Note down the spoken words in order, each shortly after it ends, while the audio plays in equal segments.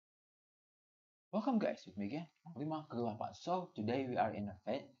Welcome guys, with me again, panglimakegelapan. So today we are in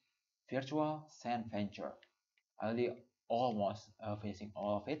a virtual Scentventure. Already almost finishing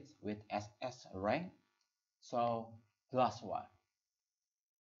all of it with SS rank. So the last one,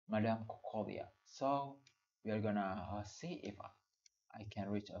 Madame Cocolia. So we are gonna see if I can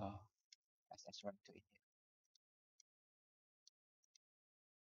reach SS rank to it.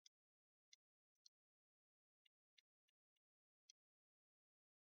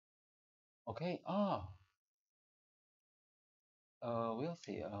 Okay. We'll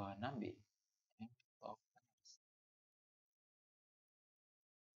see. Nambi. Oh,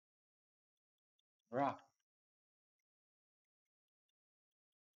 Bra.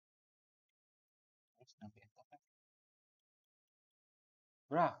 Where's Nambi?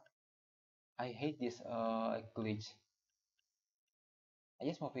 Bra. I hate this glitch. I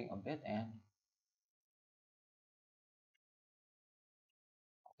just moving a bit and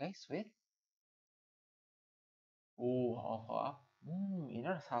okay, sweet. Alpha up.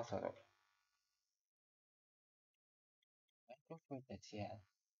 Inner salsa. Improvement that's yet.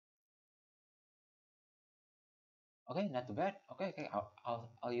 Okay, not too bad. Okay.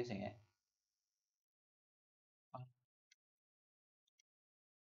 I'll using it. Um,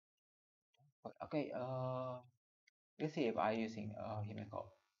 okay. Let's see if I using Himeko.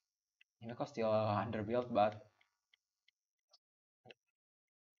 Himeko still under build, but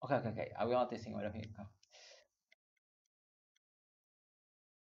okay. I will not testing with Himeko.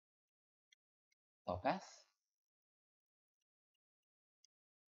 Topaz.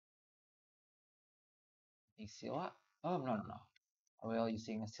 Sila. Oh no. I will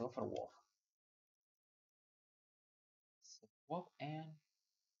using a silver wolf. Silver wolf and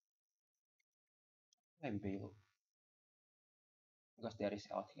maybe Bailu because there is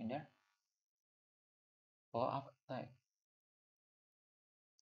out in there. Follow up attack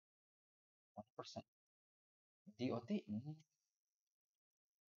 1%. DOT.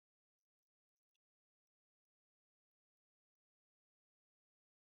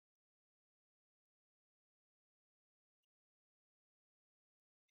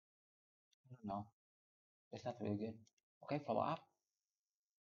 No, that's not really good. Okay, follow up.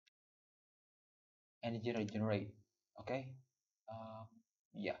 Energy regenerate. Okay. Um,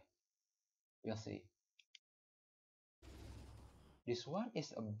 yeah, we'll see. This one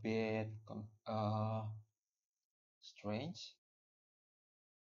is a bit strange.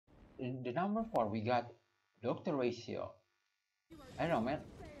 In the number 4, we got dr.ratio. I don't know, man.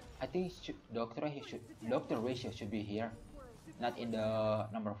 I think dr.ratio should be here, not in the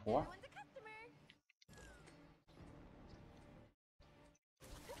number 4.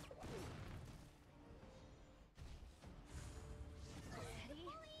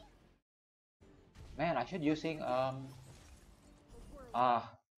 Man, I should using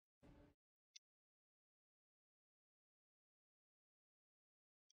ah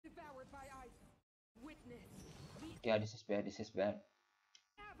yeah, this is bad. This is bad.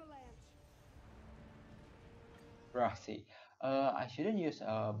 Bruh, see, I shouldn't use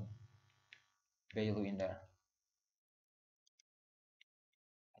value in there.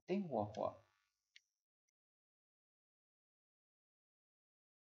 I think what?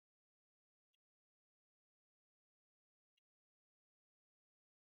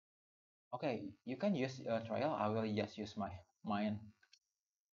 Okay, you can use trial. I will just use mine.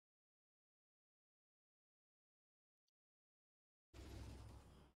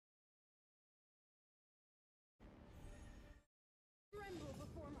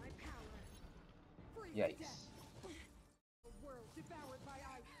 Yikes.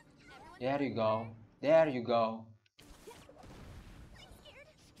 There you go. There you go.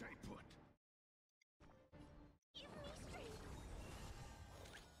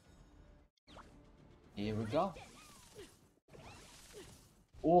 Here we go.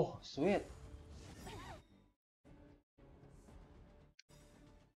 Oh, sweet.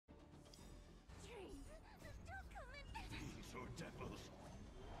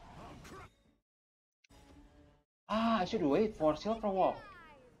 I should wait for silver wolf.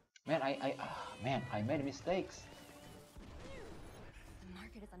 Man, man, I made mistakes. The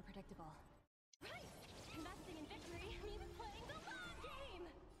market is unpredictable. Right! Investing in victory means playing the long game!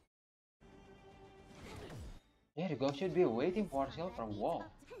 There you go, should be waiting for silver wolf.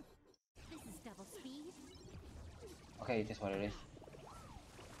 This is double speed. Okay, it is what it is.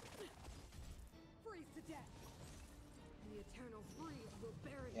 Freeze to death. The eternal freeze will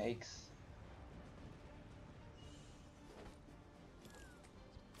bury you. Yikes.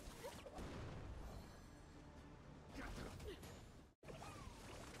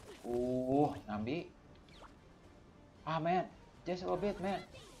 Nambi. Man, just a little bit, man.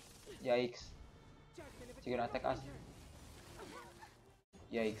 Yikes. She gonna attack us.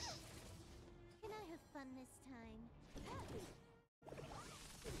 Yikes. Can I have fun this time?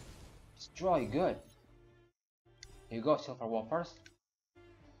 Destroy, good. Here you go, Silver Wall first.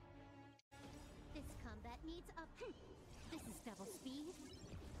 This combat needs up. This is double speed.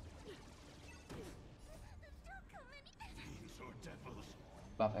 Fiends or devils,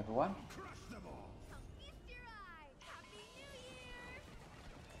 Buff everyone. crush them all. Feast your eye. Happy New Year!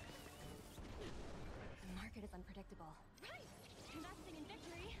 The market is unpredictable. Right! Investing in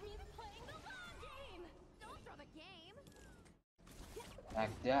victory means playing the long game! Don't throw the game!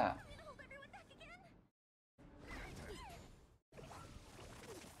 Like that. Hold everyone back again!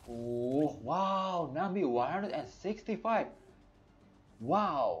 Oh, wow, Nabi 165.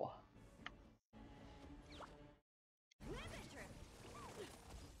 Wow.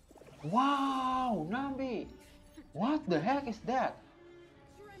 Wow, Nabi. What the heck is that?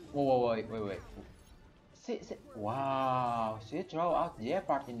 Whoa, wait. See. Wow, she throw out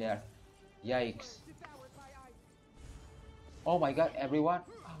Jeopard in there. Yikes. Oh my god, everyone.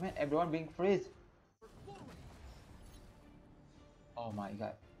 Oh man, everyone being freeze. Oh my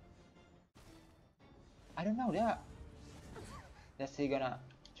god. I don't know that. That she gonna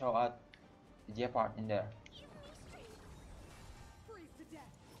throw out Jeopard in there. Freeze to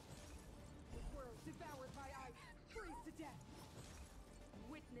death. The world devoured by ice. Freeze to death.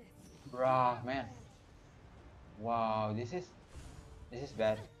 Witness. Bruh, man. Wow, this is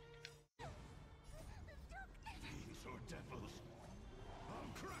bad. Fiends or devils,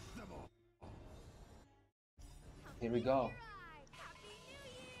 I'll crush them all. Here we go. Happy New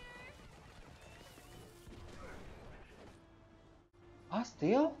Year! Ah,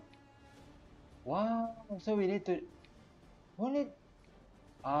 still? Wow, so we need to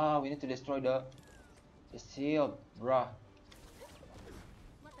destroy the shield, bruh.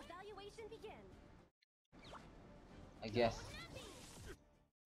 Let the valuation begin. I guess.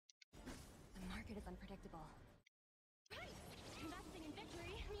 The market is unpredictable. Investing in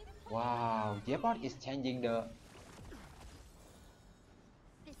victory means Wow, Jeopard is changing the.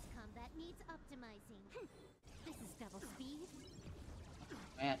 this combat needs optimizing. This is double speed.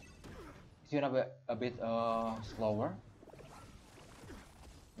 Man, it's gonna be a bit slower.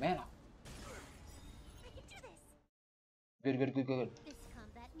 Man, I can do this. good. This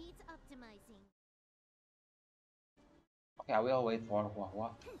combat needs optimizing. Okay, I will wait for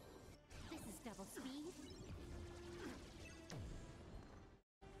what? This is double speed.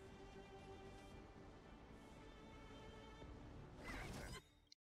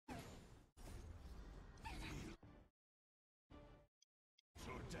 Fiends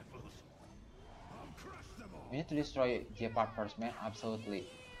or devils, I'll crush them all. We need to destroy Jeopard first, man. Absolutely.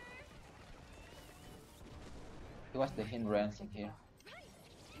 He was the hindrance in here.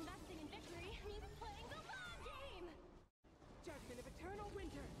 Investing in victory means playing the long game. Judgment of eternal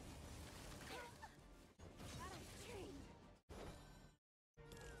winter. What a treat.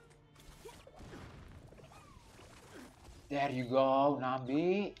 There you go,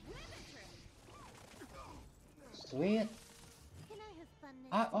 Nabi. Sweet. Can I have fun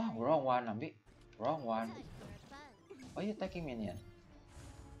this Ah, oh, time? wrong one, Nabi. Wrong one. Time for fun. Why are you attacking minion?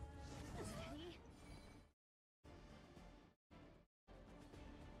 Steady.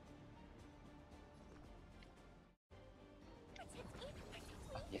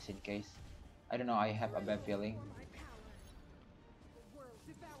 Just in case. I don't know, I have a bad feeling. For my power. The world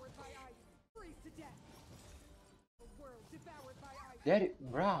devoured by ice. Freeze to death. The world devoured by ice. There,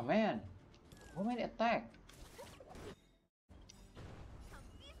 bruh, man. How many attack?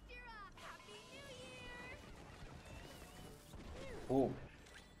 Feast your eye. Happy New Year. Boom.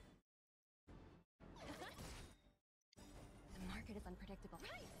 The market is unpredictable.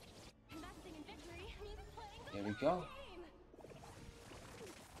 Investing in victory means playing the There we long go. game.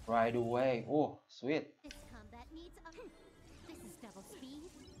 Right away. Oh, sweet. This combat needs up. This is double speed.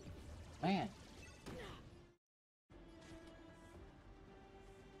 Man.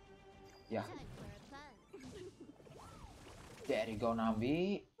 Yeah, Time for a fun. there you go,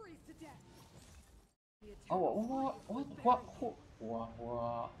 Nabi. Freeze to death. The Oh, eternal what? freeze What? will What? bear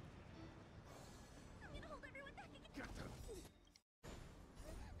What? Hold everyone back again. Get them.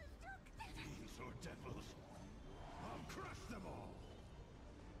 Fiends or devils, I'll crush them all.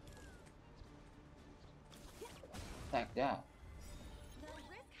 Attack that. Low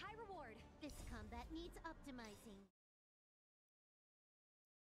risk, high reward. This combat needs optimizing.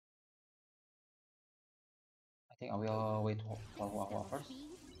 I think I will wait for This is Wawa double first speed.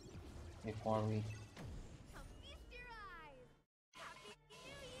 before we. Feast your eyes. Happy New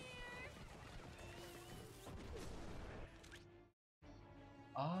Year.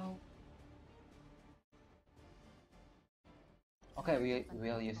 Oh, Okay, we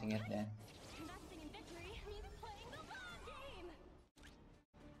will using it then. Investing in victory means playing the long game.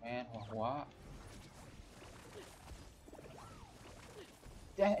 Man, what?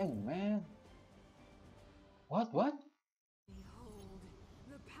 Dang, man. What? Behold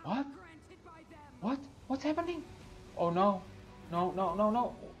the power What? granted by them. What? What's happening? Oh no. No, no, no,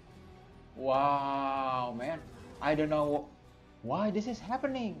 no. Wow, man. I don't know why this is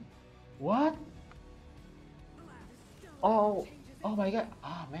happening. What? Oh, oh my god.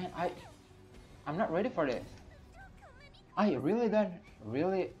 Ah, man, I'm not ready for this. I really don't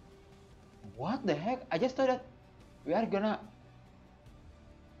really. What the heck? I just thought that we are gonna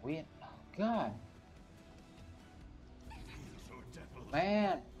win. Oh god, So devilish.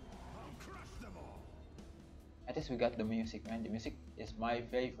 man. I'll crush them all. At least we got the music, man. The music is my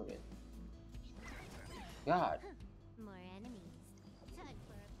favorite. God. More enemies. Time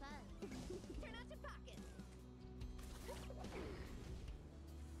for a fun. Turn out your pockets.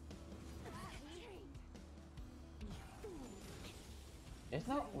 There's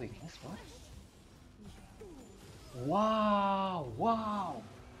no weakness, what? Wow, wow.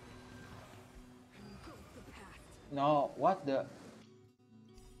 No, what the?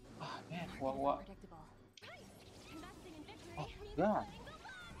 Ah, man, what? Unpredictable. Right. Investing in victory Oh, means God. playing the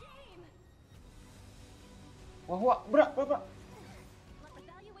long game. What? Bro, bro, bro. Let the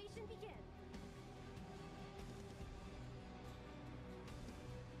valuation begin.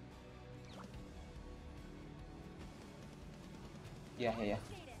 Yeah, yeah, yeah.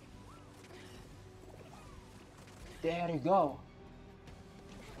 Appreciate it. There you go.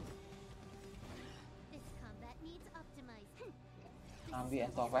 This combat needs optimized. Ambi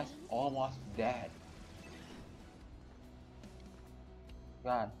and Topaz almost dead.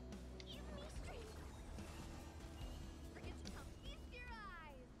 God. Forget to come feast your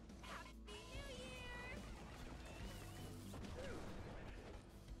eyes. Happy New Year!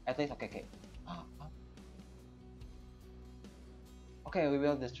 At least, okay, okay. Okay, we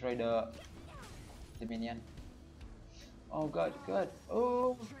will destroy the minion. Oh god, god.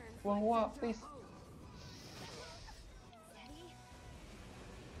 Oh, what, please. Steady.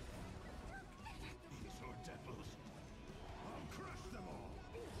 So devilish. I'll crush them all.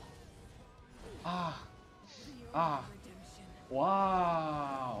 Ah, The ah, redemption.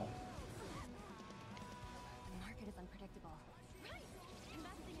 wow. The market is unpredictable. Right.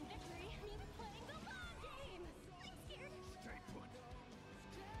 Investing in victory means playing the long game. I'm scared. Stay put.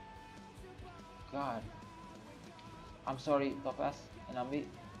 God. I'm sorry, Topaz and Ambi.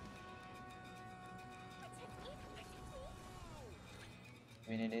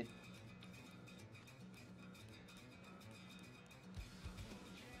 We need it.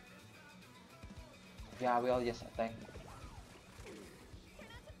 Yeah, we'll just attack.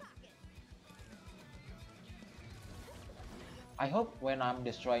 I hope when I'm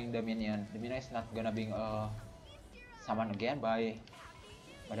destroying the minion is not gonna be summoned again by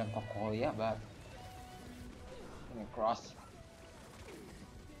Madame Cocolia, but fingers crossed.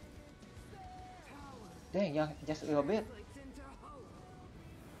 Dang, yeah, just a little bit. Translates into hope.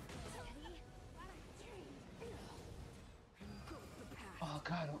 Goes the path. Oh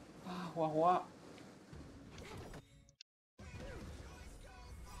god, what?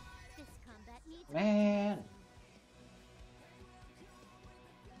 This combat needs Man,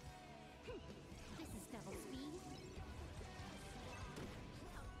 This is double speed.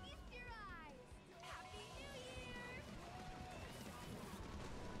 Feast your eyes. Happy New Year!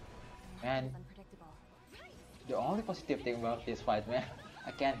 man, It's unpredictable. the only positive thing about this fight, man,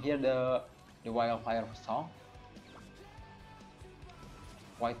 I can hear the wildfire song.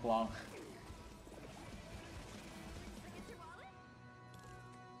 Quite long. Forget your wallet?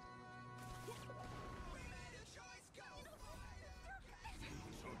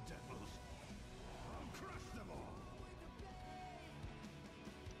 So devilish. I'll crush them all.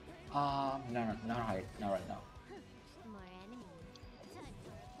 No, not right now. More enemies. Time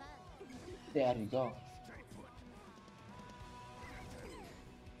for a fun. There you go. Stay put.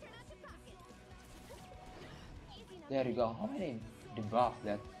 Turn out your pockets. Easy enough. There you go. How many debuff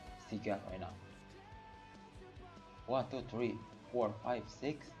that she got right now? 1, 2, 3, 4, 5,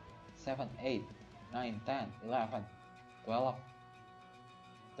 6, 7, 8, 9, 10, 11, 12,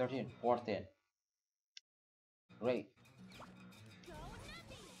 13, 14. Great. Go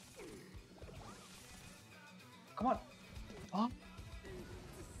nothing. Come on. Oh.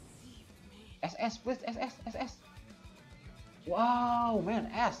 SS, please. SS. Wow, man.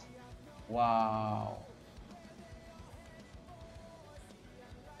 S. Wow.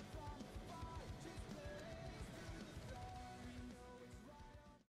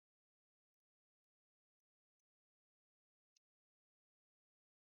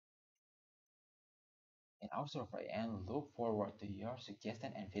 our survey and look forward to your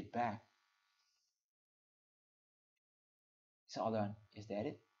suggestion and feedback. So all done. Is that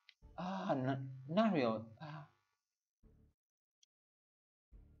it? Not real.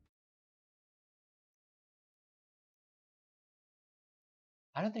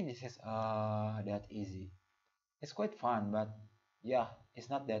 I don't think this is that easy. It's quite fun, but yeah, it's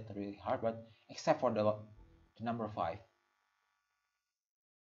not that really hard. But except for the number 5,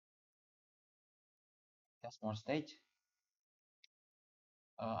 that's more stage.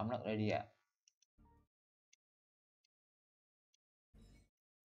 I'm not ready yet.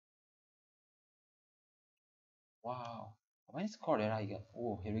 Wow, how many score did I get?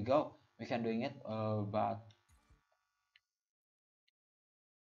 Oh, here we go. We can doing it. But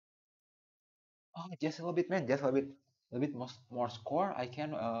just a little bit, man. Just a little bit more score. I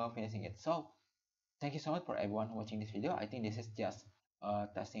can finishing it. So thank you so much for everyone watching this video. I think this is just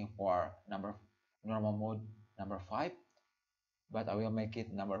testing for normal mode number 5, but I will make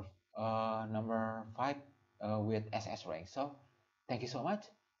it number 5 with SS rank. So thank you so much.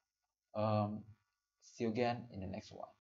 See you again in the next one.